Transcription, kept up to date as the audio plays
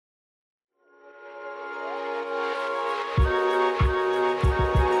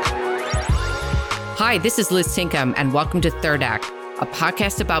Hi, this is Liz Tinkham, and welcome to Third Act, a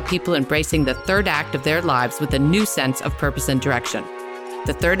podcast about people embracing the third act of their lives with a new sense of purpose and direction.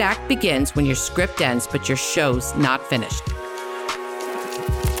 The third act begins when your script ends, but your show's not finished.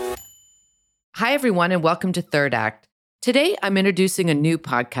 Hi, everyone, and welcome to Third Act. Today, I'm introducing a new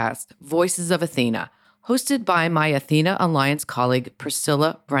podcast, Voices of Athena, hosted by my Athena Alliance colleague,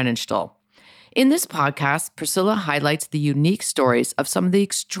 Priscilla Brennenstuhl. In this podcast, Priscilla highlights the unique stories of some of the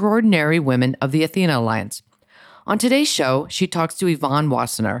extraordinary women of the Athena Alliance. On today's show, she talks to Yvonne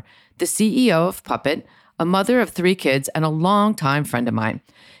Wassenaar, the CEO of Puppet, a mother of 3 kids, and a longtime friend of mine.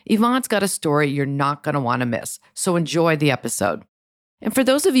 Yvonne's got a story you're not going to want to miss, so enjoy the episode. And for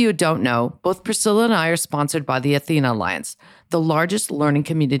those of you who don't know, both Priscilla and I are sponsored by the Athena Alliance, the largest learning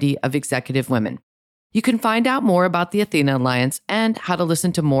community of executive women. You can find out more about the Athena Alliance and how to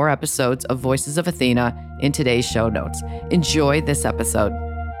listen to more episodes of Voices of Athena in today's show notes. Enjoy this episode.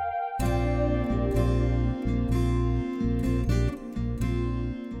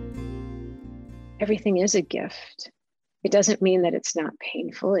 Everything is a gift. It doesn't mean that it's not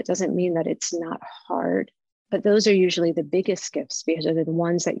painful. It doesn't mean that it's not hard. But those are usually the biggest gifts because they're the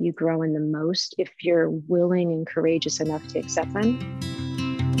ones that you grow in the most if you're willing and courageous enough to accept them.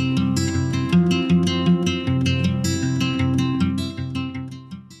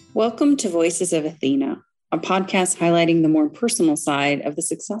 Welcome to Voices of Athena, a podcast highlighting the more personal side of the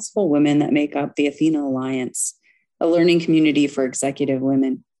successful women that make up the Athena Alliance, a learning community for executive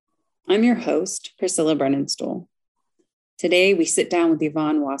women. I'm your host, Priscilla Brennenstuhl. Today, we sit down with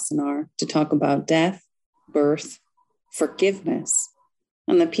Yvonne Wassenaar to talk about death, birth, forgiveness,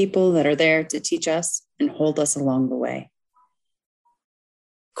 and the people that are there to teach us and hold us along the way.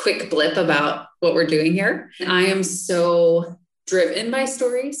 Quick blip about what we're doing here. I am so driven by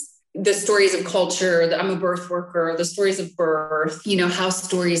stories, the stories of culture. I'm a birth worker, the stories of birth, how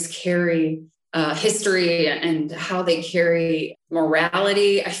stories carry history and how they carry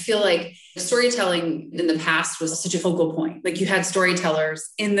morality. I feel like storytelling in the past was such a focal point. Like you had storytellers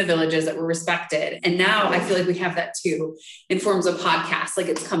in the villages that were respected. And now I feel like we have that too in forms of podcasts, like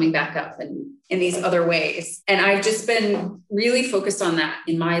it's coming back up in these other ways. And I've just been really focused on that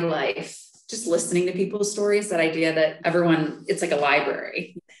in my life, just listening to people's stories, that idea that everyone, it's like a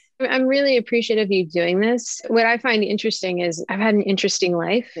library. I'm really appreciative of you doing this. What I find interesting is I've had an interesting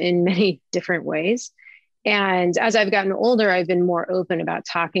life in many different ways. And as I've gotten older, I've been more open about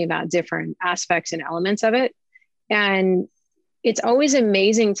talking about different aspects and elements of it. And it's always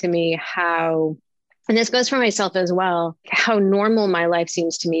amazing to me how, and this goes for myself as well, how normal my life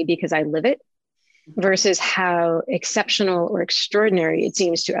seems to me because I live it, versus how exceptional or extraordinary it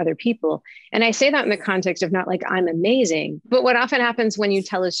seems to other people. And I say that in the context of not like I'm amazing, but what often happens when you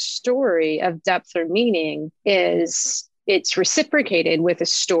tell a story of depth or meaning is it's reciprocated with a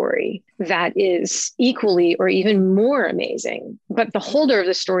story that is equally or even more amazing, but the holder of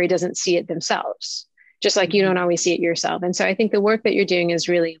the story doesn't see it themselves. Just like you don't always see it yourself. And so I think the work that you're doing is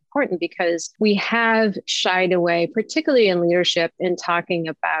really important because we have shied away, particularly in leadership, in talking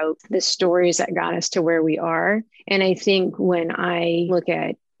about the stories that got us to where we are. And I think when I look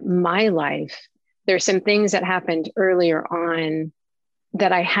at my life, there's some things that happened earlier on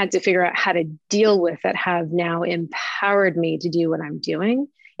that I had to figure out how to deal with that have now empowered me to do what I'm doing.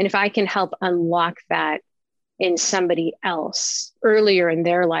 And if I can help unlock that in somebody else earlier in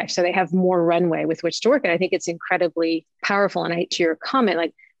their life, so they have more runway with which to work. And I think it's incredibly powerful. And to your comment,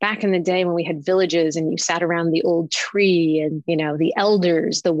 like back in the day when we had villages and you sat around the old tree and, the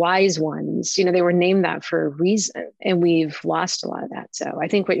elders, the wise ones, they were named that for a reason. And we've lost a lot of that. So I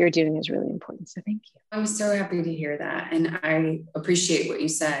think what you're doing is really important. So thank you. I'm so happy to hear that. And I appreciate what you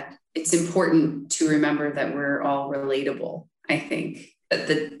said. It's important to remember that we're all relatable, I think.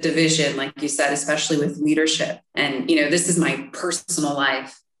 The division, like you said, especially with leadership. And, this is my personal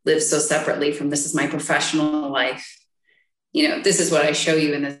life, lives so separately from this is my professional life. This is what I show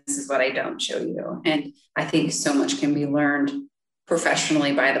you and this is what I don't show you. And I think so much can be learned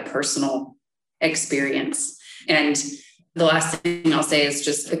professionally by the personal experience. And the last thing I'll say is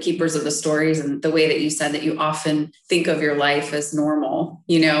just the keepers of the stories and the way that you said that you often think of your life as normal,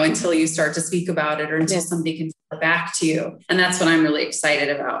 until you start to speak about it or until somebody can fall back to you. And that's what I'm really excited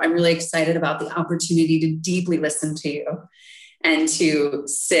about. I'm really excited about the opportunity to deeply listen to you and to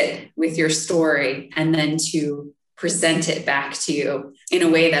sit with your story and then to present it back to you in a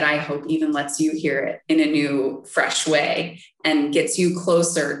way that I hope even lets you hear it in a new, fresh way and gets you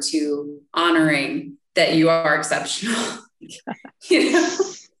closer to honoring that you are exceptional,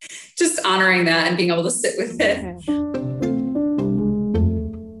 just honoring that and being able to sit with it.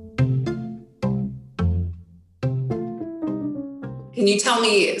 Can you tell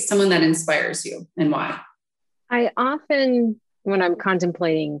me someone that inspires you and why? I often, when I'm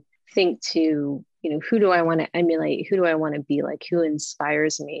contemplating, think to, who do I want to emulate? Who do I want to be like? Who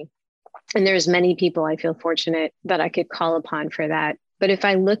inspires me? And there's many people I feel fortunate that I could call upon for that. But if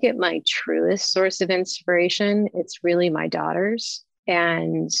I look at my truest source of inspiration, it's really my daughters.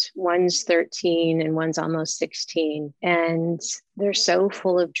 And one's 13 and one's almost 16. And they're so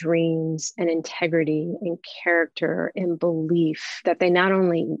full of dreams and integrity and character and belief that they not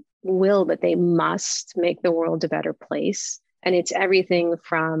only will, but they must make the world a better place. And it's everything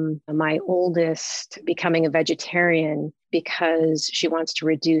from my oldest becoming a vegetarian because she wants to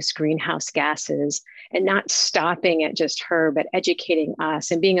reduce greenhouse gases, and not stopping at just her, but educating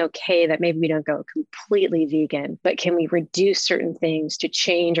us and being okay that maybe we don't go completely vegan, but can we reduce certain things to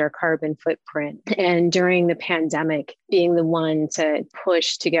change our carbon footprint? And during the pandemic, being the one to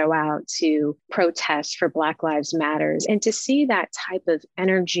push to go out to protest for Black Lives Matters, and to see that type of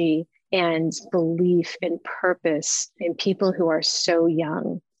energy and belief and purpose in people who are so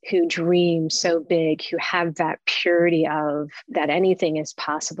young, who dream so big, who have that purity of that anything is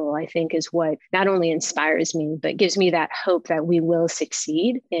possible, I think is what not only inspires me, but gives me that hope that we will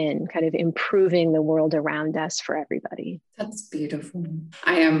succeed in kind of improving the world around us for everybody. That's beautiful.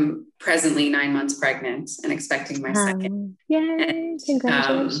 I am presently 9 months pregnant and expecting my second. Yay,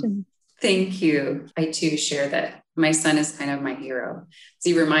 congratulations. Thank you. I too share that my son is kind of my hero.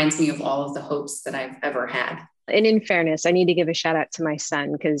 He reminds me of all of the hopes that I've ever had. And in fairness, I need to give a shout out to my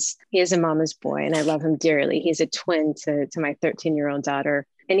son because he is a mama's boy and I love him dearly. He's a twin to my 13-year-old daughter.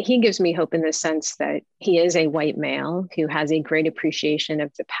 And he gives me hope in the sense that he is a white male who has a great appreciation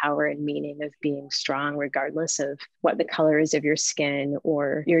of the power and meaning of being strong, regardless of what the color is of your skin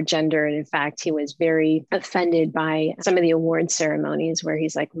or your gender. And in fact, he was very offended by some of the award ceremonies where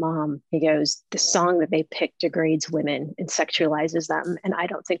he's like, Mom, he goes, the song that they picked degrades women and sexualizes them. And I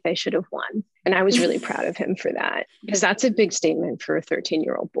don't think they should have won. And I was really proud of him for that, because that's a big statement for a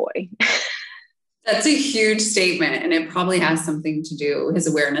 13-year-old boy. That's a huge statement. And it probably has something to do, his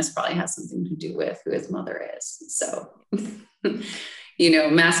awareness probably has something to do with who his mother is. So,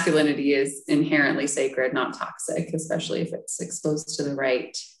 masculinity is inherently sacred, not toxic, especially if it's exposed to the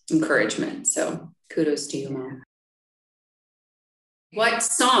right encouragement. So kudos to you, Mom. What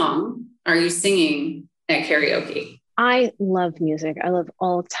song are you singing at karaoke? I love music. I love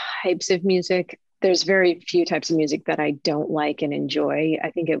all types of music. There's very few types of music that I don't like and enjoy. I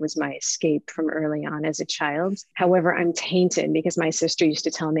think it was my escape from early on as a child. However, I'm tainted because my sister used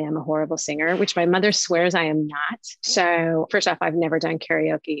to tell me I'm a horrible singer, which my mother swears I am not. So first off, I've never done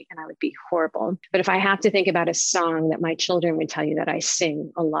karaoke and I would be horrible. But if I have to think about a song that my children would tell you that I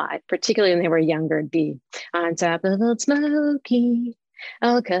sing a lot, particularly when they were younger, it'd be On Top of Old Smoky,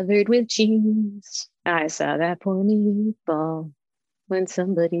 all covered with cheese. I saw that poor meatball when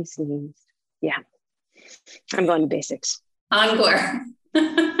somebody sneezed. Yeah, I'm going to basics. Encore.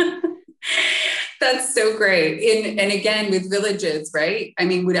 That's so great. And again, with villages, right? I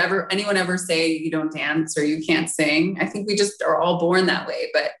mean, would anyone ever say you don't dance or you can't sing? I think we just are all born that way.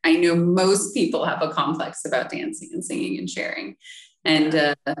 But I know most people have a complex about dancing and singing and sharing.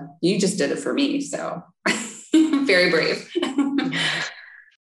 And you just did it for me. So very brave.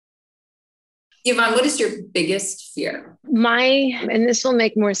 Yvonne, what is your biggest fear? And this will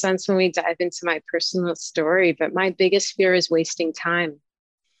make more sense when we dive into my personal story, but my biggest fear is wasting time.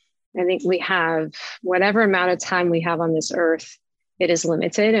 I think we have whatever amount of time we have on this earth, it is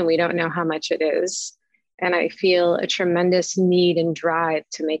limited and we don't know how much it is. And I feel a tremendous need and drive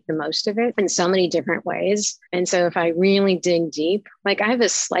to make the most of it in so many different ways. And so if I really dig deep, like I have a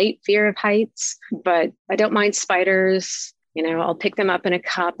slight fear of heights, but I don't mind spiders. I'll pick them up in a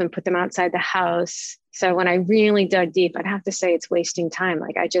cup and put them outside the house. So when I really dug deep, I'd have to say it's wasting time.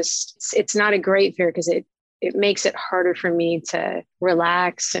 Like it's not a great fear because it makes it harder for me to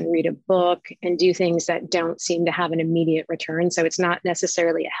relax and read a book and do things that don't seem to have an immediate return. So it's not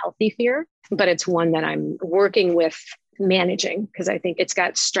necessarily a healthy fear, but it's one that I'm working with managing because I think it's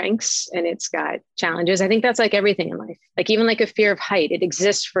got strengths and it's got challenges. I think that's like everything in life. Like even like a fear of height, it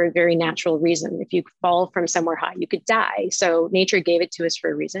exists for a very natural reason. If you fall from somewhere high, you could die. So nature gave it to us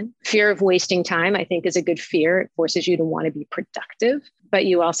for a reason. Fear of wasting time, I think, is a good fear. It forces you to want to be productive, but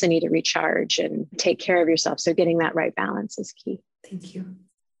you also need to recharge and take care of yourself. So getting that right balance is key. Thank you.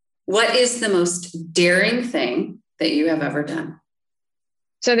 What is the most daring thing that you have ever done?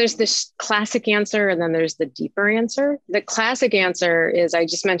 So there's this classic answer and then there's the deeper answer. The classic answer is I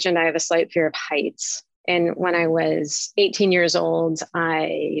just mentioned I have a slight fear of heights. And when I was 18 years old,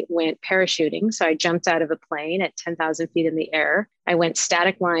 I went parachuting. So I jumped out of a plane at 10,000 feet in the air. I went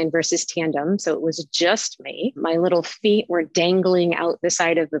static line versus tandem. So it was just me. My little feet were dangling out the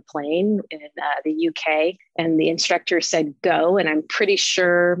side of the plane in the UK. And the instructor said, go. And I'm pretty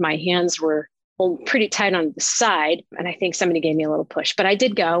sure my hands were pretty tight on the side. And I think somebody gave me a little push, but I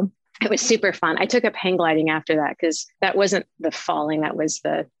did go. It was super fun. I took up hang gliding after that because that wasn't the falling, that was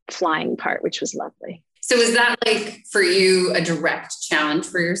the flying part, which was lovely. So is that like for you a direct challenge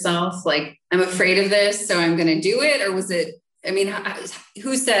for yourself? Like, I'm afraid of this, so I'm going to do it? Or was it, I mean,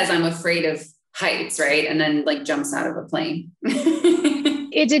 who says I'm afraid of heights, right? And then like jumps out of a plane?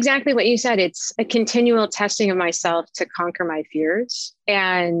 It's exactly what you said. It's a continual testing of myself to conquer my fears.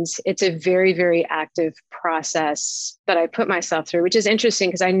 And it's a very, very active process that I put myself through, which is interesting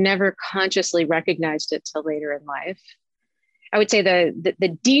because I never consciously recognized it till later in life. I would say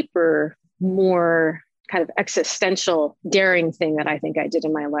the deeper, more kind of existential daring thing that I think I did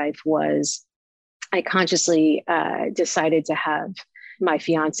in my life was I consciously decided to have my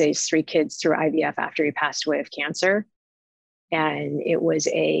fiance's 3 kids through IVF after he passed away of cancer. And it was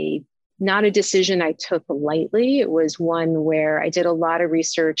not a decision I took lightly. It was one where I did a lot of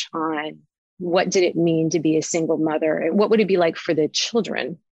research on what did it mean to be a single mother and what would it be like for the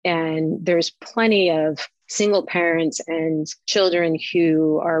children. And there's plenty of single parents and children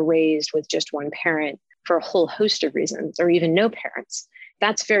who are raised with just one parent for a whole host of reasons, or even no parents.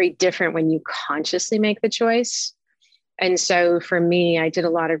 That's very different when you consciously make the choice. And so for me, I did a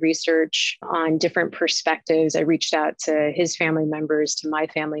lot of research on different perspectives. I reached out to his family members, to my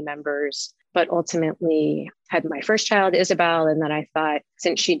family members, but ultimately had my first child, Isabel. And then I thought,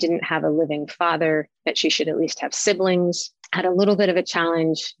 since she didn't have a living father, that she should at least have siblings. Had a little bit of a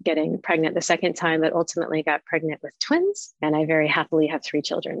challenge getting pregnant the second time, but ultimately got pregnant with twins. And I very happily have 3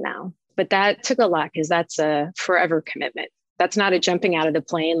 children now. But that took a lot because that's a forever commitment. That's not a jumping out of the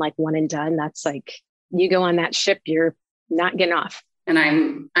plane like one and done. That's like you go on that ship, you're not getting off. And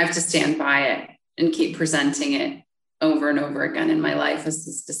I have to stand by it and keep presenting it over and over again in my life as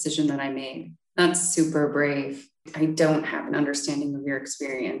this decision that I made. That's super brave. I don't have an understanding of your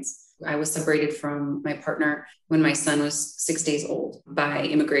experience. I was separated from my partner when my son was 6 days old by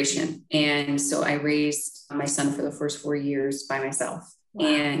immigration. And so I raised my son for the first 4 years by myself. Wow.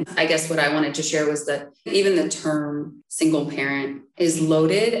 And I guess what I wanted to share was that even the term single parent is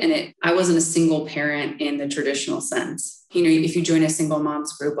loaded, and I wasn't a single parent in the traditional sense. You know, if you join a single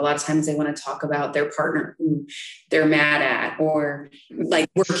moms group, a lot of times they want to talk about their partner who they're mad at, or like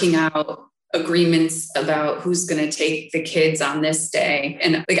working out agreements about who's going to take the kids on this day.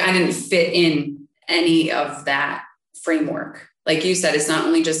 And like, I didn't fit in any of that framework. Like you said, it's not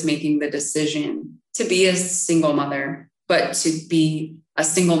only just making the decision to be a single mother, but to be a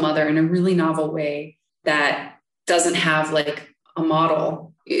single mother in a really novel way that doesn't have like a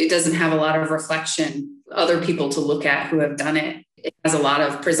model. It doesn't have a lot of reflection, other people to look at who have done it. It has a lot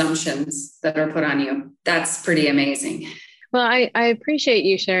of presumptions that are put on you. That's pretty amazing. Well, I appreciate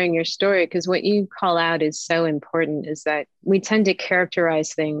you sharing your story, because what you call out is so important, is that we tend to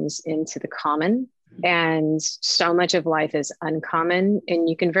characterize things into the common, and so much of life is uncommon, and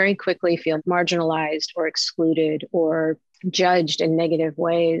you can very quickly feel marginalized or excluded or judged in negative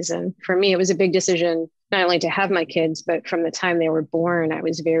ways. And for me, it was a big decision not only to have my kids, but from the time they were born, I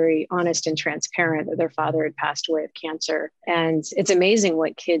was very honest and transparent that their father had passed away of cancer. And it's amazing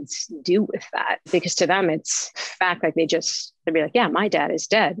what kids do with that, because to them, it's fact. Like they'd be like, yeah, my dad is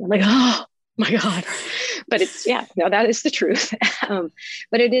dead. I'm like, oh my God. But that is the truth.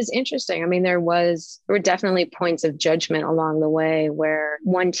 But it is interesting. I mean, there were definitely points of judgment along the way where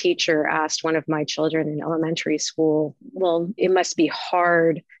one teacher asked one of my children in elementary school, well, it must be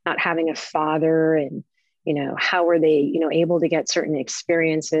hard not having a father, and how were they, able to get certain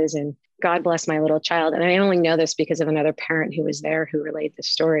experiences? And God bless my little child. And I only know this because of another parent who was there who relayed the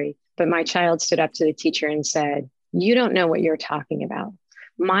story. But my child stood up to the teacher and said, "You don't know what you're talking about.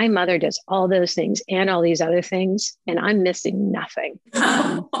 My mother does all those things and all these other things, and I'm missing nothing."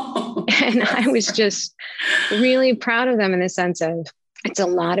 And I was just really proud of them in the sense of, it's a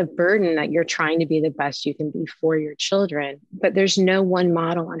lot of burden that you're trying to be the best you can be for your children, but there's no one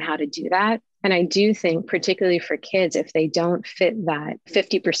model on how to do that. And I do think, particularly for kids, if they don't fit that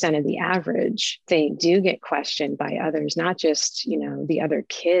 50% of the average, they do get questioned by others, not just, the other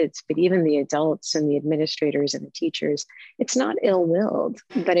kids, but even the adults and the administrators and the teachers. It's not ill-willed,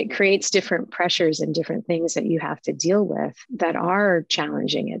 but it creates different pressures and different things that you have to deal with that are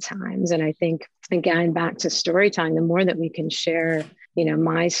challenging at times. And I think, again, back to storytelling, the more that we can share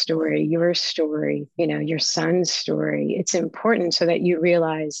my story, your story, your son's story, it's important so that you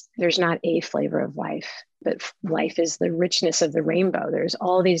realize there's not a flavor of life. But life is the richness of the rainbow. There's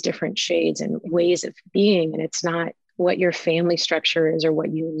all these different shades and ways of being. And it's not what your family structure is or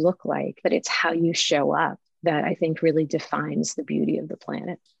what you look like, but it's how you show up that I think really defines the beauty of the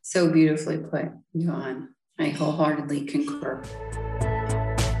planet. So beautifully put, Johan. I wholeheartedly concur.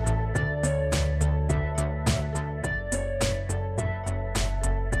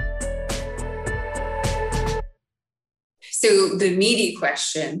 So the meaty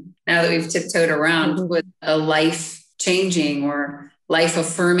question, now that we've tiptoed around, was a life-changing or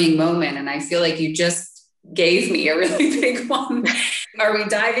life-affirming moment. And I feel like you just gave me a really big one. Are we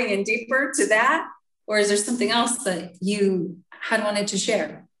diving in deeper to that? Or is there something else that you had wanted to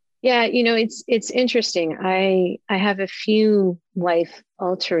share? Yeah, it's interesting. I have a few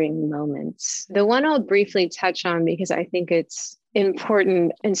life-altering moments. The one I'll briefly touch on because I think it's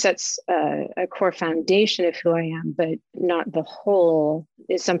important and sets a core foundation of who I am, but not the whole,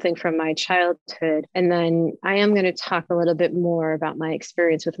 is something from my childhood. And then I am going to talk a little bit more about my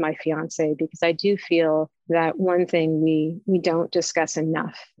experience with my fiance, because I do feel that one thing we don't discuss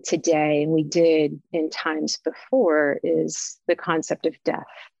enough today, and we did in times before, is the concept of death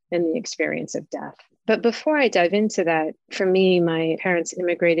and the experience of death. But before I dive into that, for me, my parents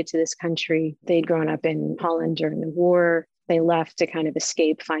immigrated to this country. They'd grown up in Holland during the war. They left to kind of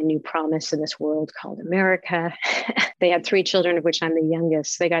escape, find new promise in this world called America. They had 3 children, of which I'm the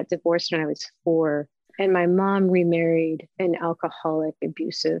youngest. They got divorced when I was 4. And my mom remarried an alcoholic,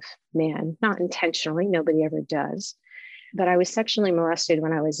 abusive man, not intentionally, nobody ever does. But I was sexually molested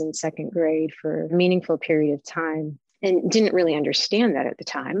when I was in 2nd grade for a meaningful period of time and didn't really understand that at the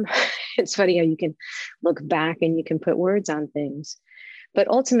time. It's funny how you can look back and you can put words on things. But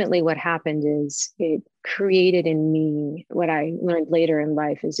ultimately what happened is it created in me what I learned later in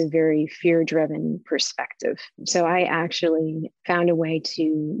life is a very fear-driven perspective. So I actually found a way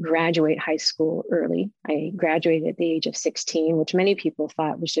to graduate high school early. I graduated at the age of 16, which many people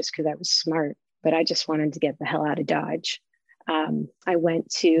thought was just because I was smart, but I just wanted to get the hell out of Dodge. I went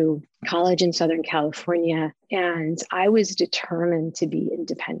to college in Southern California, and I was determined to be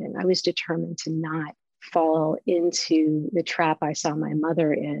independent. I was determined to not fall into the trap I saw my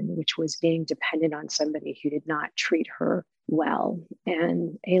mother in, which was being dependent on somebody who did not treat her well.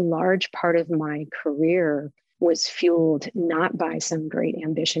 And a large part of my career was fueled not by some great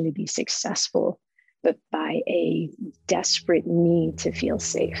ambition to be successful, but by a desperate need to feel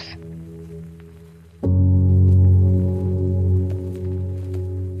safe.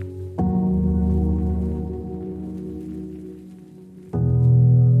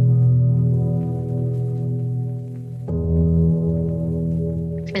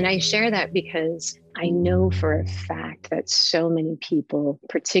 And I share that because I know for a fact that so many people,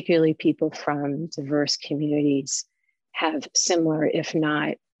 particularly people from diverse communities, have similar, if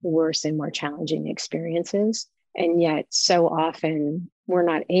not worse and more challenging experiences. And yet so often we're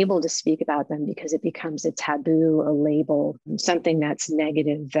not able to speak about them because it becomes a taboo, a label, something that's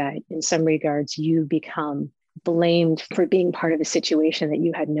negative, that in some regards you become blamed for being part of a situation that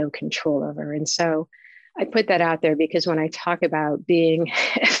you had no control over. And so I put that out there because when I talk about being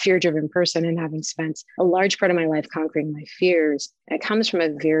a fear-driven person and having spent a large part of my life conquering my fears, it comes from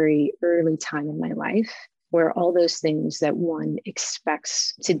a very early time in my life where all those things that one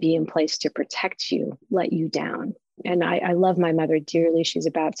expects to be in place to protect you let you down. And I love my mother dearly. She's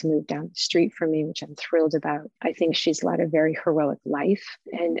about to move down the street from me, which I'm thrilled about. I think she's led a very heroic life.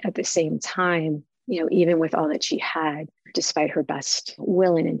 And at the same time, even with all that she had, despite her best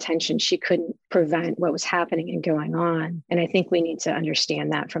will and intention, she couldn't prevent what was happening and going on. And I think we need to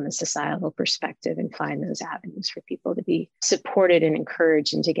understand that from a societal perspective and find those avenues for people to be supported and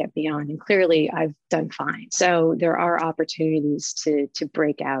encouraged and to get beyond. And clearly I've done fine. So there are opportunities to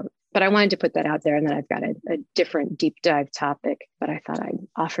break out. But I wanted to put that out there, and then I've got a different deep dive topic, but I thought I'd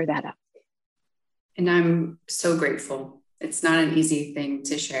offer that up. And I'm so grateful. It's not an easy thing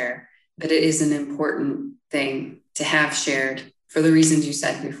to share, but it is an important thing to have shared for the reasons you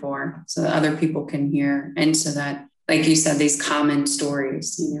said before, so that other people can hear. And so that, like you said, these common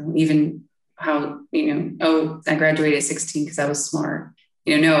stories, even how, I graduated at 16 because I was smart.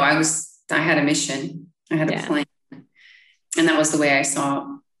 I had a mission, I had a plan. And that was the way I saw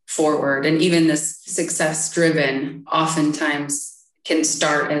forward. And even this success driven oftentimes can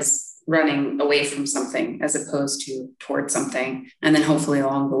start as running away from something as opposed to towards something. And then hopefully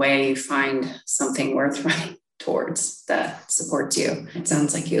along the way, you find something worth running towards that supports you. It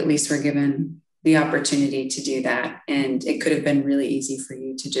sounds like you at least were given the opportunity to do that. And it could have been really easy for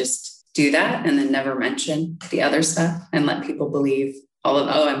you to just do that and then never mention the other stuff and let people believe all of,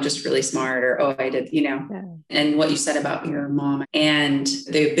 oh, I'm just really smart, or, oh, I did, yeah. And what you said about your mom and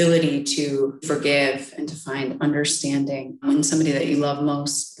the ability to forgive and to find understanding when somebody that you love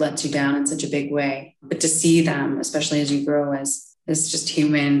most lets you down in such a big way, but to see them, especially as you grow as just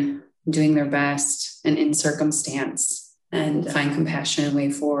human, doing their best and in circumstance, and find compassion and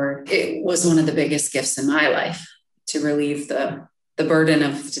way forward. It was one of the biggest gifts in my life to relieve the burden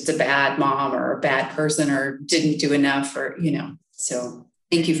of it's a bad mom or a bad person or didn't do enough, or, so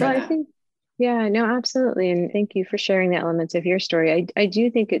thank you for that. Yeah, no, absolutely. And thank you for sharing the elements of your story. I do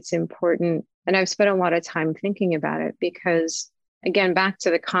think it's important. And I've spent a lot of time thinking about it because, again, back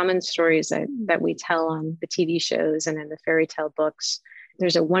to the common stories that we tell on the TV shows and in the fairy tale books,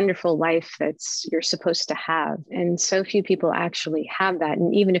 there's a wonderful life you're supposed to have. And so few people actually have that.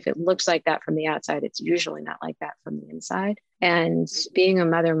 And even if it looks like that from the outside, it's usually not like that from the inside. And being a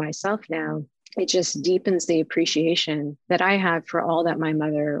mother myself now, it just deepens the appreciation that I have for all that my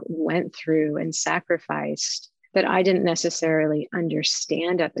mother went through and sacrificed that I didn't necessarily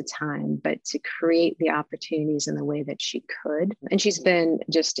understand at the time, but to create the opportunities in the way that she could. And she's been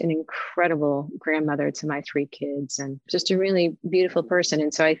just an incredible grandmother to my 3 kids and just a really beautiful person.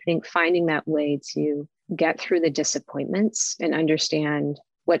 And so I think finding that way to get through the disappointments and understand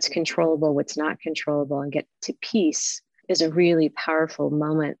what's controllable, what's not controllable, and get to peace is a really powerful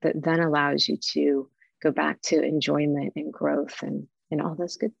moment that then allows you to go back to enjoyment and growth and all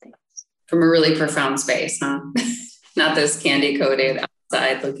those good things. From a really profound space, huh? Not this candy coated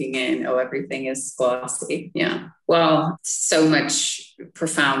outside looking in, oh, everything is glossy. Yeah. Well, so much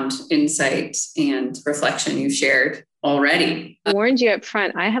profound insight and reflection you shared already. I warned you up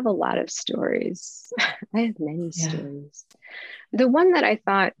front, I have a lot of stories. I have many stories. The one that I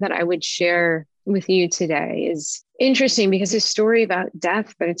thought that I would share with you today is interesting because it's a story about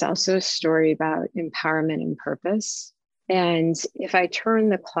death, but it's also a story about empowerment and purpose. And if I turn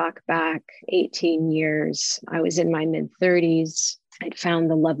the clock back 18 years, I was in my mid-30s. I'd found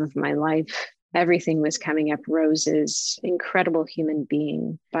the love of my life. Everything was coming up roses. Incredible human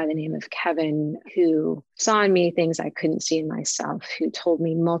being by the name of Kevin, who saw in me things I couldn't see in myself, who told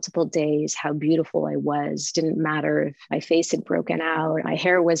me multiple days how beautiful I was. Didn't matter if my face had broken out, my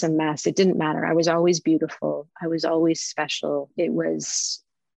hair was a mess. It didn't matter. I was always beautiful. I was always special. It was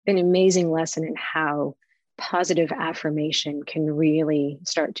an amazing lesson in how positive affirmation can really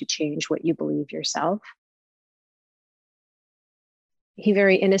start to change what you believe yourself. He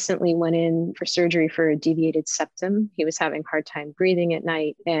very innocently went in for surgery for a deviated septum. He was having a hard time breathing at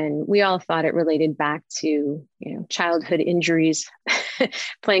night. And we all thought it related back to, childhood injuries,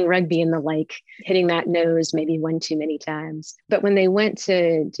 playing rugby and the like, hitting that nose maybe one too many times. But when they went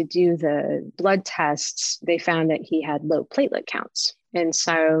to do the blood tests, they found that he had low platelet counts. And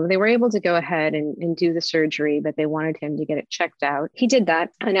so they were able to go ahead and do the surgery, but they wanted him to get it checked out. He did that.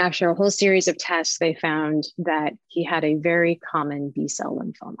 And after a whole series of tests, they found that he had a very common B-cell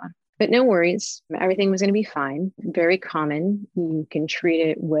lymphoma. But no worries, everything was going to be fine. Very common. You can treat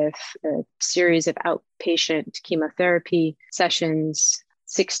it with a series of outpatient chemotherapy sessions,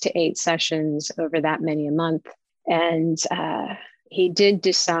 6 to 8 sessions over that many a month. And he did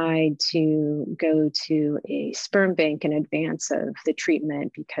decide to go to a sperm bank in advance of the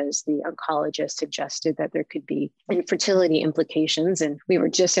treatment because the oncologist suggested that there could be infertility implications. And we were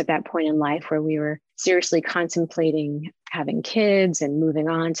just at that point in life where we were seriously contemplating having kids and moving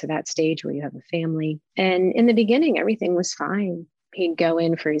on to that stage where you have a family. And in the beginning, everything was fine. He'd go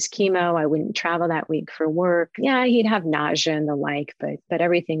in for his chemo. I wouldn't travel that week for work. Yeah, he'd have nausea and the like, but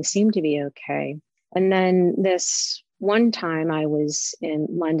everything seemed to be okay. And then this one time I was in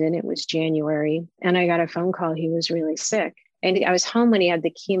London, it was January, and I got a phone call. He was really sick. And I was home when he had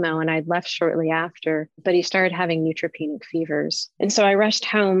the chemo and I'd left shortly after, but he started having neutropenic fevers. And so I rushed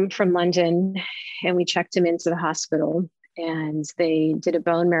home from London and we checked him into the hospital and they did a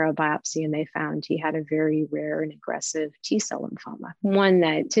bone marrow biopsy and they found he had a very rare and aggressive T-cell lymphoma, one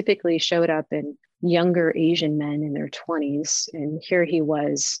that typically showed up in younger Asian men in their 20s. And here he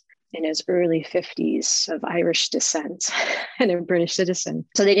was in his early 50s of Irish descent and a British citizen.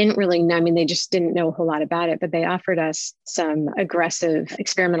 So they didn't really know, they just didn't know a whole lot about it, but they offered us some aggressive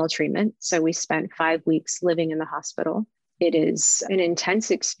experimental treatment. So we spent 5 weeks living in the hospital. It is an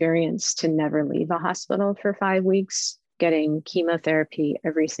intense experience to never leave a hospital for 5 weeks, getting chemotherapy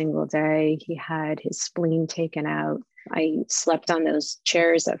every single day. He had his spleen taken out. I slept on those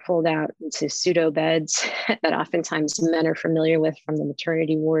chairs that fold out into pseudo beds that oftentimes men are familiar with from the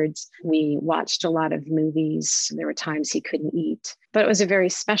maternity wards. We watched a lot of movies. There were times he couldn't eat, but it was a very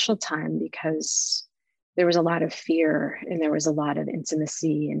special time because there was a lot of fear and there was a lot of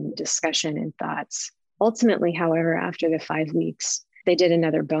intimacy and discussion and thoughts. Ultimately, however, after the 5 weeks, they did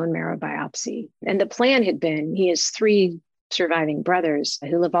another bone marrow biopsy. And the plan had been, he has 3 surviving brothers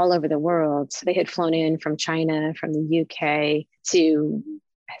who live all over the world. They had flown in from China, from the UK to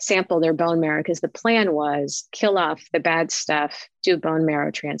sample their bone marrow because the plan was kill off the bad stuff, do a bone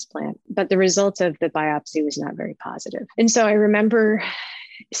marrow transplant. But the result of the biopsy was not very positive. And so I remember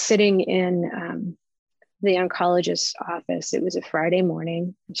sitting in the oncologist's office. It was a Friday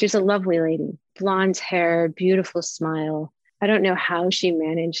morning. She was a lovely lady, blonde hair, beautiful smile. I don't know how she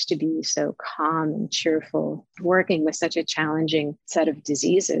managed to be so calm and cheerful, working with such a challenging set of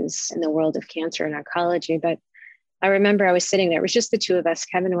diseases in the world of cancer and oncology. But I remember I was sitting there. It was just the 2 of us.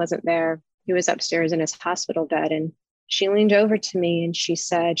 Kevin wasn't there. He was upstairs in his hospital bed. And she leaned over to me and she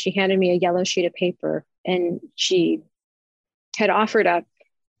said, she handed me a yellow sheet of paper, and she had offered up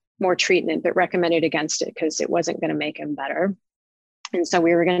more treatment, but recommended against it because it wasn't going to make him better. And so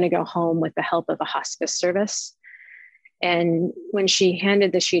we were going to go home with the help of a hospice service. And when she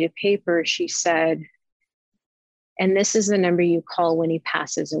handed the sheet of paper, she said, and this is the number you call when he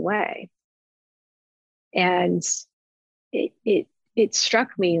passes away. And it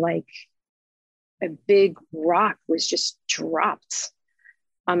struck me like a big rock was just dropped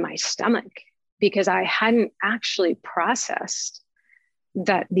on my stomach, because I hadn't actually processed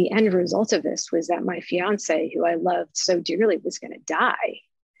that the end result of this was that my fiance, who I loved so dearly, was going to die.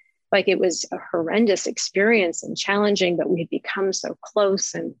 Like, it was a horrendous experience and challenging, but we had become so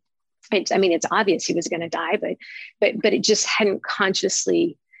close. And it's obvious he was going to die, but it just hadn't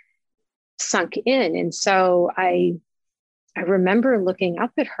consciously sunk in. And so I remember looking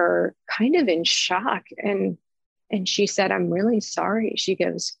up at her kind of in shock, and she said, "I'm really sorry." She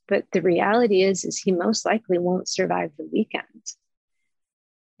goes, "But the reality is he most likely won't survive the weekend."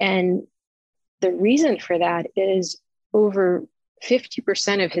 And the reason for that is over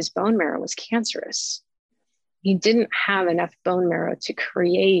 50% of his bone marrow was cancerous. He didn't have enough bone marrow to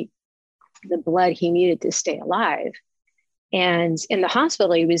create the blood he needed to stay alive. And in the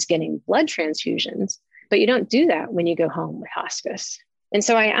hospital, he was getting blood transfusions, but you don't do that when you go home with hospice. And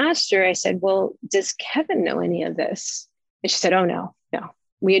so I asked her, I said, "Well, does Kevin know any of this?" And she said, "Oh, no.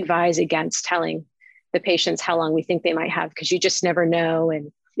 We advise against telling the patients how long we think they might have, because you just never know.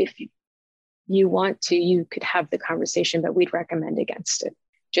 And if you want to, you could have the conversation, but we'd recommend against it.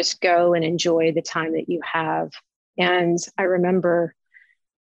 Just go and enjoy the time that you have." And I remember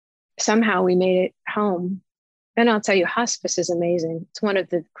somehow we made it home. And I'll tell you, hospice is amazing. It's one of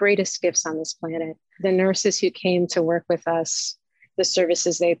the greatest gifts on this planet. The nurses who came to work with us, the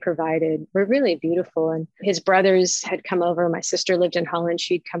services they provided were really beautiful. And his brothers had come over. My sister lived in Holland.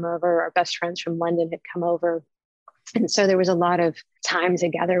 She'd come over. Our best friends from London had come over. And so there was a lot of time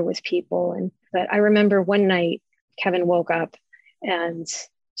together with people. But I remember one night, Kevin woke up and it's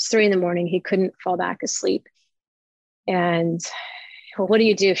 3 a.m. He couldn't fall back asleep. And, well, what do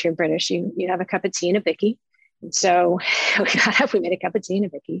you do if you're British? You have a cup of tea and a Vicky. And so we got up, we made a cup of tea and a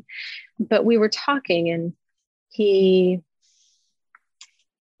Vicky. But we were talking, and he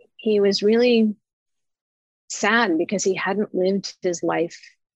was really sad because he hadn't lived his life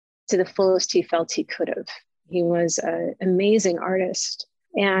to the fullest he felt he could have. He was an amazing artist,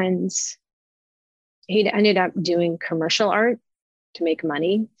 and he ended up doing commercial art to make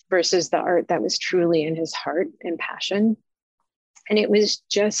money versus the art that was truly in his heart and passion. And it was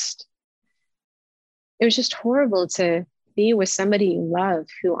just horrible to be with somebody you love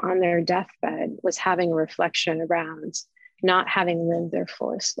who on their deathbed was having a reflection around not having lived their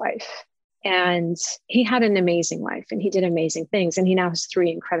fullest life. And he had an amazing life, and he did amazing things. And he now has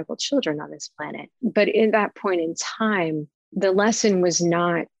 3 incredible children on this planet. But in that point in time, the lesson was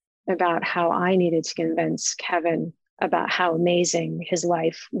not about how I needed to convince Kevin about how amazing his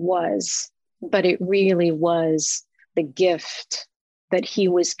life was, but it really was the gift that he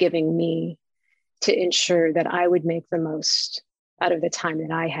was giving me to ensure that I would make the most out of the time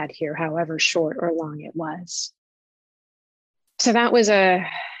that I had here, however short or long it was. So that was a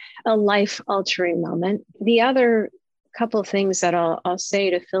life-altering moment. The other couple of things that I'll say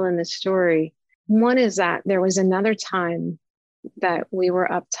to fill in the story, one is that there was another time that we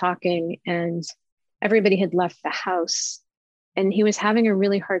were up talking and everybody had left the house and he was having a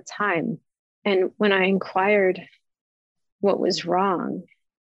really hard time. And when I inquired what was wrong,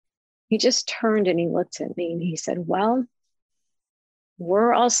 he just turned and he looked at me and he said, "Well,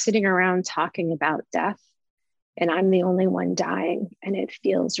 we're all sitting around talking about death, and I'm the only one dying, and it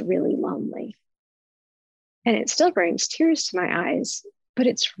feels really lonely." And it still brings tears to my eyes, but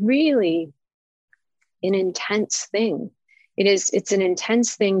it's really an intense thing. It's an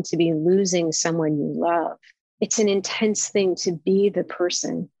intense thing to be losing someone you love. It's an intense thing to be the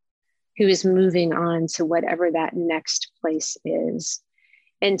person who is moving on to whatever that next place is.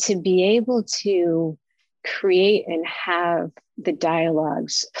 And to be able to create and have the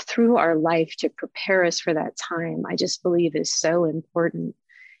dialogues through our life to prepare us for that time, I just believe is so important.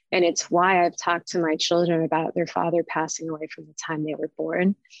 And it's why I've talked to my children about their father passing away from the time they were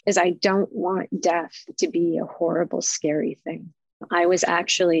born, is I don't want death to be a horrible, scary thing. I was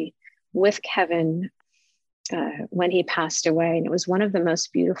actually with Kevin when he passed away, and it was one of the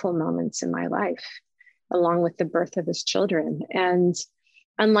most beautiful moments in my life, along with the birth of his children. And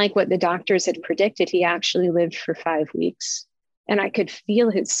unlike what the doctors had predicted, he actually lived for 5 weeks, and I could feel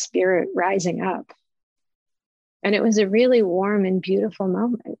his spirit rising up. And it was a really warm and beautiful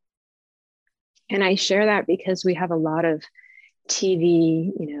moment. And I share that because we have a lot of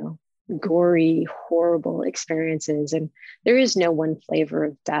TV, gory, horrible experiences. And there is no one flavor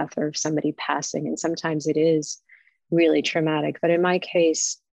of death or of somebody passing. And sometimes it is really traumatic. But in my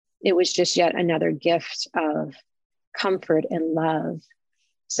case, it was just yet another gift of comfort and love,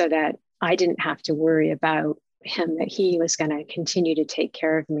 so that I didn't have to worry about him, that he was going to continue to take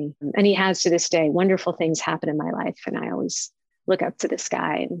care of me. And he has to this day. Wonderful things happen in my life. And I always look up to the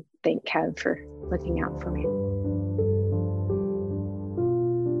sky and thank Kev for looking out for me.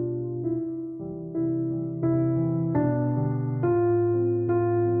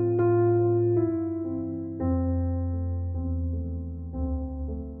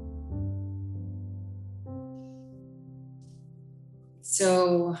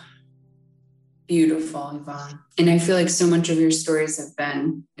 So beautiful, Yvonne. And I feel like so much of your stories have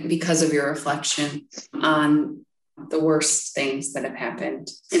been because of your reflection on the worst things that have happened.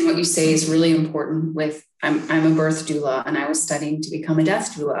 And what you say is really important I'm a birth doula, and I was studying to become a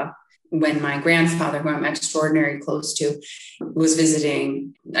death doula when my grandfather, who I'm extraordinarily close to, was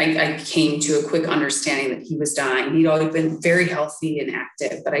visiting. I came to a quick understanding that he was dying. He'd always been very healthy and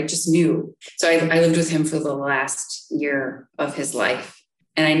active, but I just knew. So I lived with him for the last year of his life.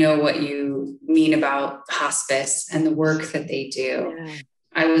 And I know what you mean about hospice and the work that they do. Yeah.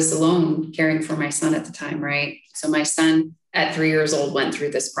 I was alone caring for my son at the time, right? So my son at 3 years old went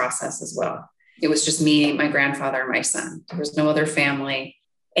through this process as well. It was just me, my grandfather, and my son. There was no other family.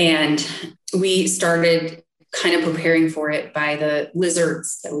 And we started kind of preparing for it by the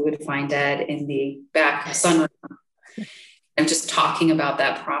lizards that we would find dead in the back sunroom. And just talking about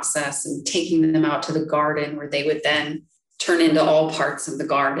that process and taking them out to the garden, where they would then turn into all parts of the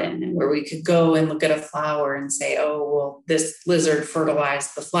garden, and where we could go and look at a flower and say, oh, well, this lizard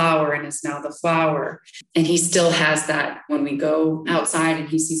fertilized the flower and is now the flower. And he still has that when we go outside and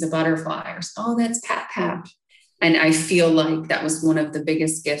he sees a butterfly, or, oh, that's Pat Pat. And I feel like that was one of the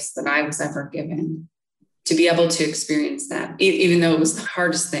biggest gifts that I was ever given, to be able to experience that, even though it was the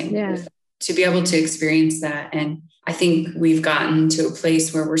hardest thing, to be able to experience that. And I think we've gotten to a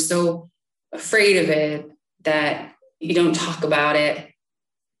place where we're so afraid of it that you don't talk about it,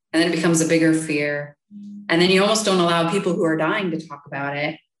 and then it becomes a bigger fear. And then you almost don't allow people who are dying to talk about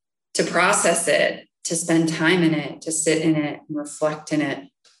it, to process it, to spend time in it, to sit in it and reflect in it,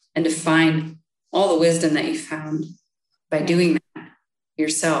 and to find all the wisdom that you found by doing that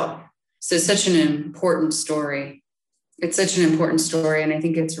yourself. So it's such an important story. It's such an important story. And I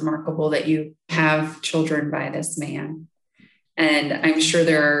think it's remarkable that you have children by this man. And I'm sure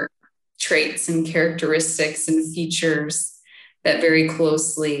there are traits and characteristics and features that very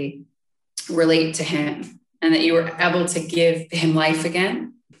closely relate to him, and that you were able to give him life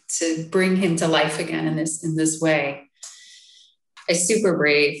again, to bring him to life again in this way. It's super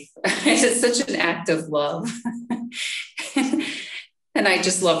brave. It's such an act of love. And I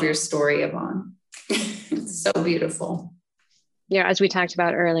just love your story, Yvonne. It's so beautiful. Yeah, as we talked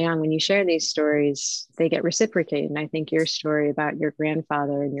about early on, when you share these stories, they get reciprocated. And I think your story about your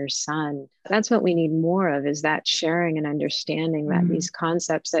grandfather and your son, that's what we need more of, is that sharing and understanding that these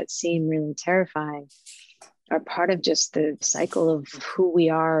concepts that seem really terrifying are part of just the cycle of who we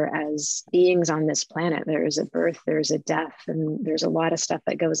are as beings on this planet. There is a birth, there's a death, and there's a lot of stuff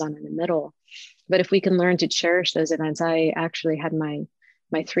that goes on in the middle. But if we can learn to cherish those events, I actually had my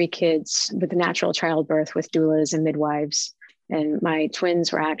 3 kids with a natural childbirth with doulas and midwives. And my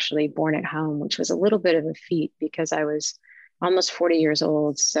twins were actually born at home, which was a little bit of a feat because I was almost 40 years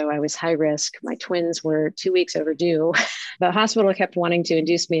old. So I was high risk. My twins were 2 weeks overdue. The hospital kept wanting to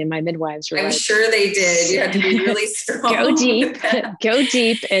induce me, and my midwives were I'm sure they did. You had to be really strong. Go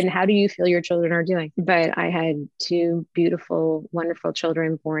deep. And how do you feel your children are doing? But I had 2 beautiful, wonderful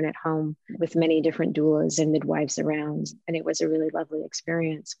children born at home with many different doulas and midwives around. And it was a really lovely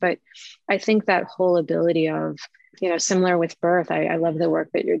experience. But I think that whole ability of, similar with birth, I love the work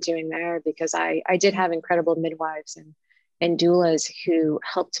that you're doing there, because I did have incredible midwives, and and doulas who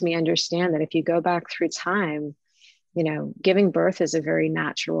helped me understand that if you go back through time, giving birth is a very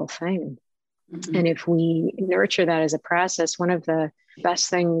natural thing. Mm-hmm. And if we nurture that as a process, one of the best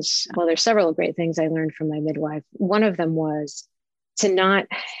things, well, there's several great things I learned from my midwife. One of them was to not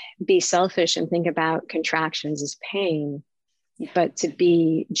be selfish and think about contractions as pain, but to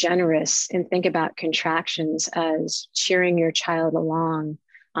be generous and think about contractions as cheering your child along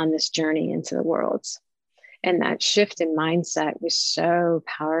on this journey into the world. And that shift in mindset was so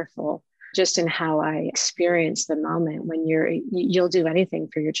powerful, just in how I experienced the moment when you'll do anything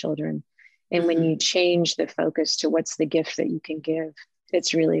for your children. And when you change the focus to what's the gift that you can give,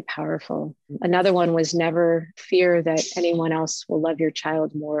 it's really powerful. Another one was never fear that anyone else will love your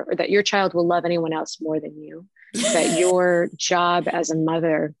child more, or that your child will love anyone else more than you. That your job as a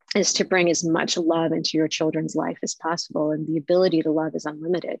mother is to bring as much love into your children's life as possible. And the ability to love is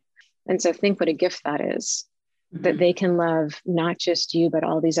unlimited. And so think what a gift that is, that they can love not just you, but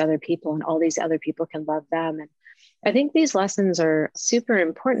all these other people, and all these other people can love them. And I think these lessons are super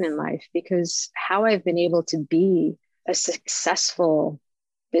important in life, because how I've been able to be a successful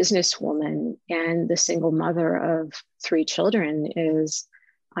businesswoman and the single mother of 3 children is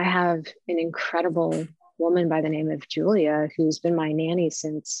I have an incredible woman by the name of Julia, who's been my nanny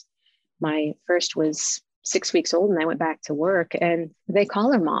since my first was 6 weeks old and I went back to work, and they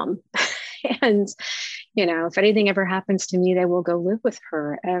call her mom. And, if anything ever happens to me, they will go live with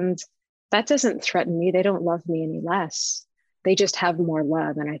her. And that doesn't threaten me. They don't love me any less. They just have more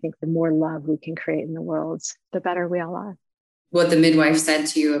love. And I think the more love we can create in the world, the better we all are. What the midwife said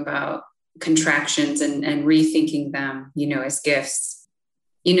to you about contractions and rethinking them, as gifts,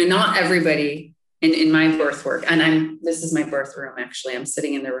 not everybody in my birth work, and this is my birth room, actually, I'm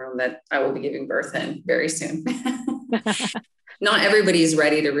sitting in the room that I will be giving birth in very soon. Not everybody is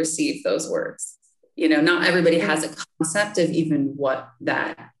ready to receive those words. Not everybody has a concept of even what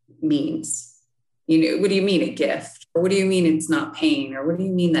that means. What do you mean a gift? Or what do you mean it's not pain? Or what do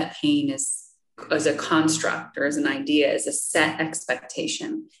you mean that pain is as a construct or as an idea, as a set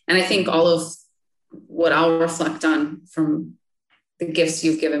expectation? And I think all of what I'll reflect on from the gifts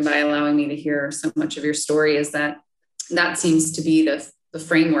you've given by allowing me to hear so much of your story is that seems to be the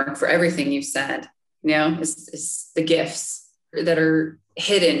framework for everything you've said, is the gifts that are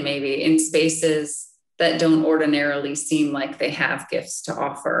hidden maybe in spaces that don't ordinarily seem like they have gifts to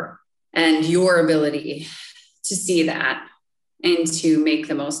offer, and your ability to see that and to make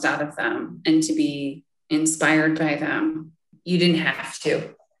the most out of them and to be inspired by them. You didn't have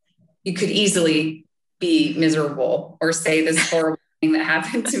to. You could easily be miserable or say this horrible thing that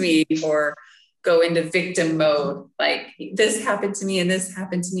happened to me, or go into victim mode. Like, this happened to me and this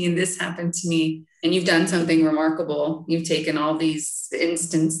happened to me and this happened to me. And you've done something remarkable. You've taken all these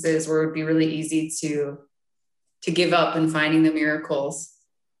instances where it would be really easy to give up in finding the miracles.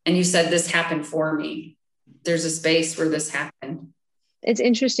 And you said, this happened for me. There's a space where this happened. It's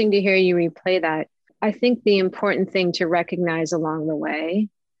interesting to hear you replay that. I think the important thing to recognize along the way,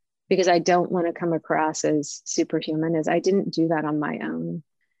 because I don't want to come across as superhuman, is I didn't do that on my own.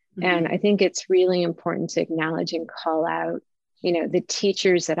 Mm-hmm. And I think it's really important to acknowledge and call out, the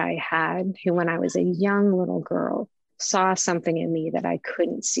teachers that I had, who when I was a young little girl saw something in me that I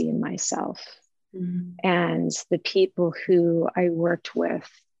couldn't see in myself. Mm-hmm. And the people who I worked with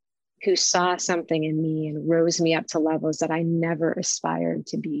who saw something in me and rose me up to levels that I never aspired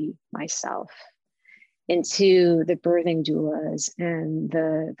to be myself. Into the birthing doulas and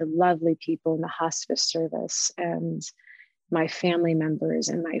the lovely people in the hospice service and my family members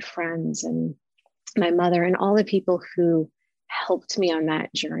and my friends and my mother and all the people who helped me on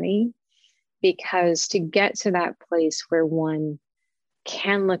that journey. Because to get to that place where one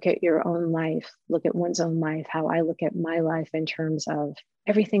can look at your own life, look at one's own life, how I look at my life in terms of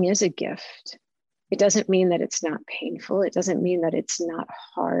everything is a gift. It doesn't mean that it's not painful. It doesn't mean that it's not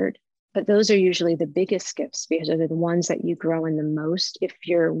hard. But those are usually the biggest gifts, because they're the ones that you grow in the most if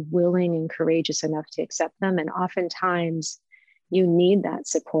you're willing and courageous enough to accept them. And oftentimes you need that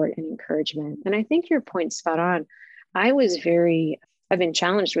support and encouragement. And I think your point's spot on. I've been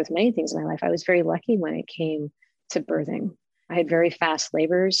challenged with many things in my life. I was very lucky when it came to birthing. I had very fast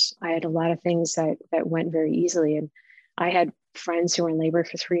labors. I had a lot of things that went very easily. And I had friends who were in labor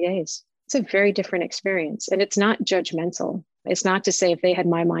for 3 days. It's a very different experience. And it's not judgmental. It's not to say if they had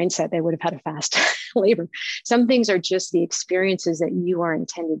my mindset, they would have had a fast labor. Some things are just the experiences that you are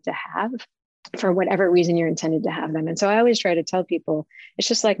intended to have for whatever reason you're intended to have them. And so I always try to tell people, it's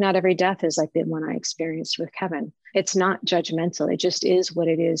just like not every death is like the one I experienced with Kevin. It's not judgmental. It just is what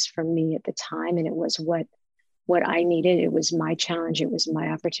it is for me at the time. And it was what I needed. It was my challenge. It was my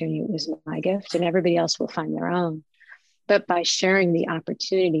opportunity. It was my gift. And everybody else will find their own. But by sharing the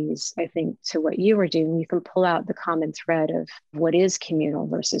opportunities, I think, to what you were doing, you can pull out the common thread of what is communal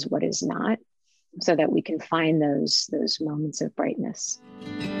versus what is not, so that we can find those moments of brightness.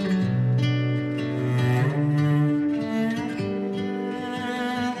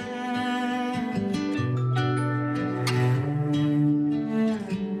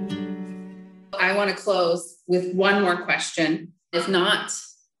 I want to close with one more question. If not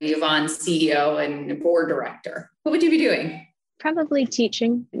Yvonne, CEO and board director, what would you be doing? Probably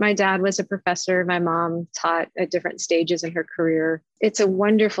teaching. My dad was a professor. My mom taught at different stages in her career. It's a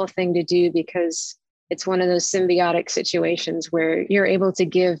wonderful thing to do because it's one of those symbiotic situations where you're able to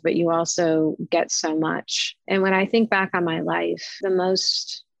give, but you also get so much. And when I think back on my life, the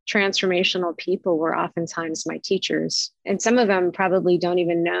most transformational people were oftentimes my teachers. And some of them probably don't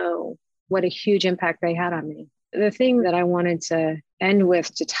even know what a huge impact they had on me. The thing that I wanted to end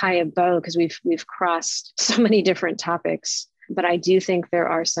with, to tie a bow, because we've crossed so many different topics, but I do think there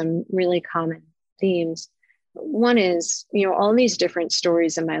are some really common themes. One is, all these different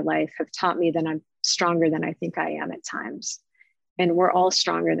stories in my life have taught me that I'm stronger than I think I am at times. And we're all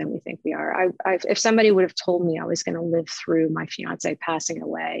stronger than we think we are. If somebody would have told me I was going to live through my fiance passing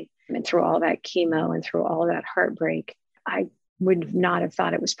away and through all that chemo and through all that heartbreak, I would not have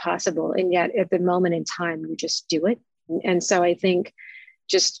thought it was possible. And yet at the moment in time, you just do it. And so I think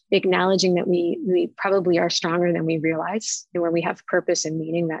just acknowledging that we probably are stronger than we realize. And when we have purpose and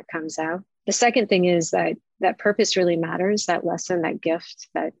meaning, that comes out. The second thing is that purpose really matters. That lesson, that gift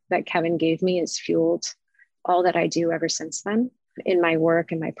that Kevin gave me has fueled all that I do ever since then in my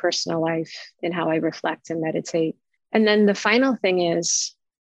work, in my personal life, in how I reflect and meditate. And then the final thing is,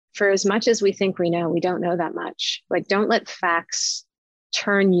 for as much as we think we know, we don't know that much. Like, don't let facts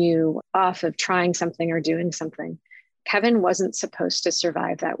turn you off of trying something or doing something. Kevin wasn't supposed to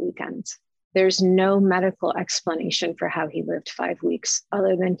survive that weekend. There's no medical explanation for how he lived 5 weeks,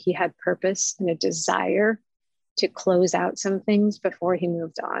 other than he had purpose and a desire to close out some things before he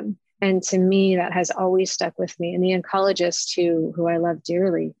moved on. And to me, that has always stuck with me. And the oncologist who I love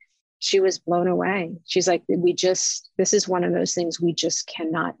dearly, she was blown away. She's like, this is one of those things we just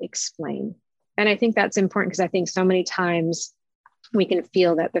cannot explain. And I think that's important, because I think so many times we can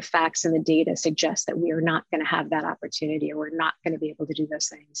feel that the facts and the data suggest that we are not going to have that opportunity, or we're not going to be able to do those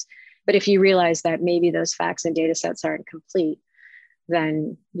things. But if you realize that maybe those facts and data sets aren't complete,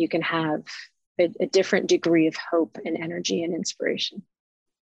 then you can have a different degree of hope and energy and inspiration.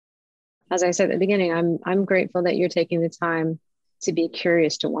 As I said at the beginning, I'm grateful that you're taking the time to be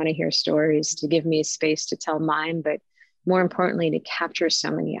curious, to want to hear stories, to give me space to tell mine, but more importantly, to capture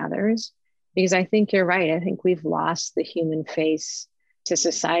so many others. Because I think you're right. I think we've lost the human face to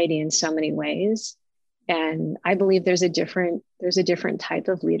society in so many ways. And I believe there's a different type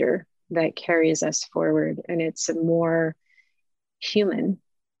of leader that carries us forward. And it's a more human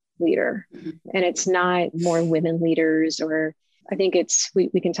leader. And it's not more women leaders, or I think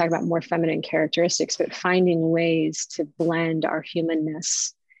we can talk about more feminine characteristics, but finding ways to blend our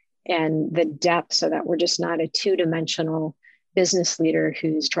humanness and the depth, so that we're just not a two-dimensional business leader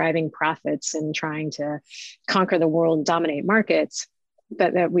who's driving profits and trying to conquer the world and dominate markets,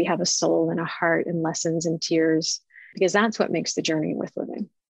 but that we have a soul and a heart and lessons and tears, because that's what makes the journey worth living.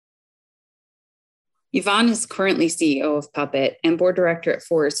 Yvonne is currently CEO of Puppet and board director at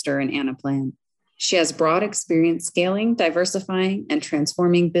Forrester and Anaplan. She has broad experience scaling, diversifying, and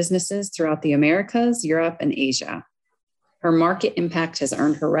transforming businesses throughout the Americas, Europe, and Asia. Her market impact has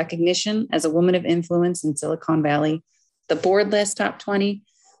earned her recognition as a woman of influence in Silicon Valley, the Board List Top 20,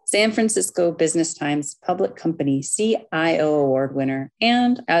 San Francisco Business Times Public Company CIO Award winner,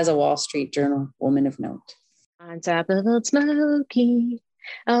 and as a Wall Street Journal Woman of Note. On top of Old Smoky,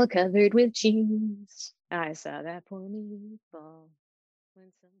 all covered with cheese, I saw that poor meatball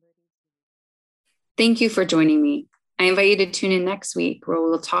when somebody... Thank you for joining me. I invite you to tune in next week, where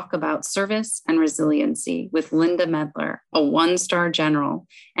we'll talk about service and resiliency with Linda Medler, a one-star general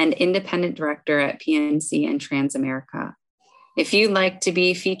and independent director at PNC and Transamerica. If you'd like to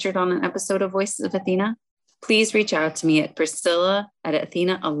be featured on an episode of Voices of Athena, please reach out to me at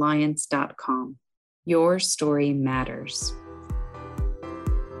priscilla@athenaalliance.com. Your story matters.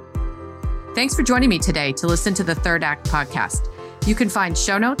 Thanks for joining me today to listen to the Third Act podcast. You can find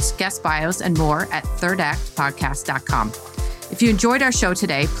show notes, guest bios, and more at thirdactpodcast.com. If you enjoyed our show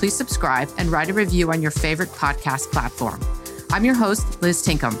today, please subscribe and write a review on your favorite podcast platform. I'm your host, Liz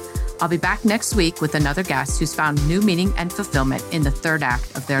Tinkham. I'll be back next week with another guest who's found new meaning and fulfillment in the third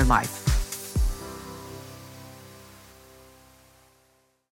act of their life.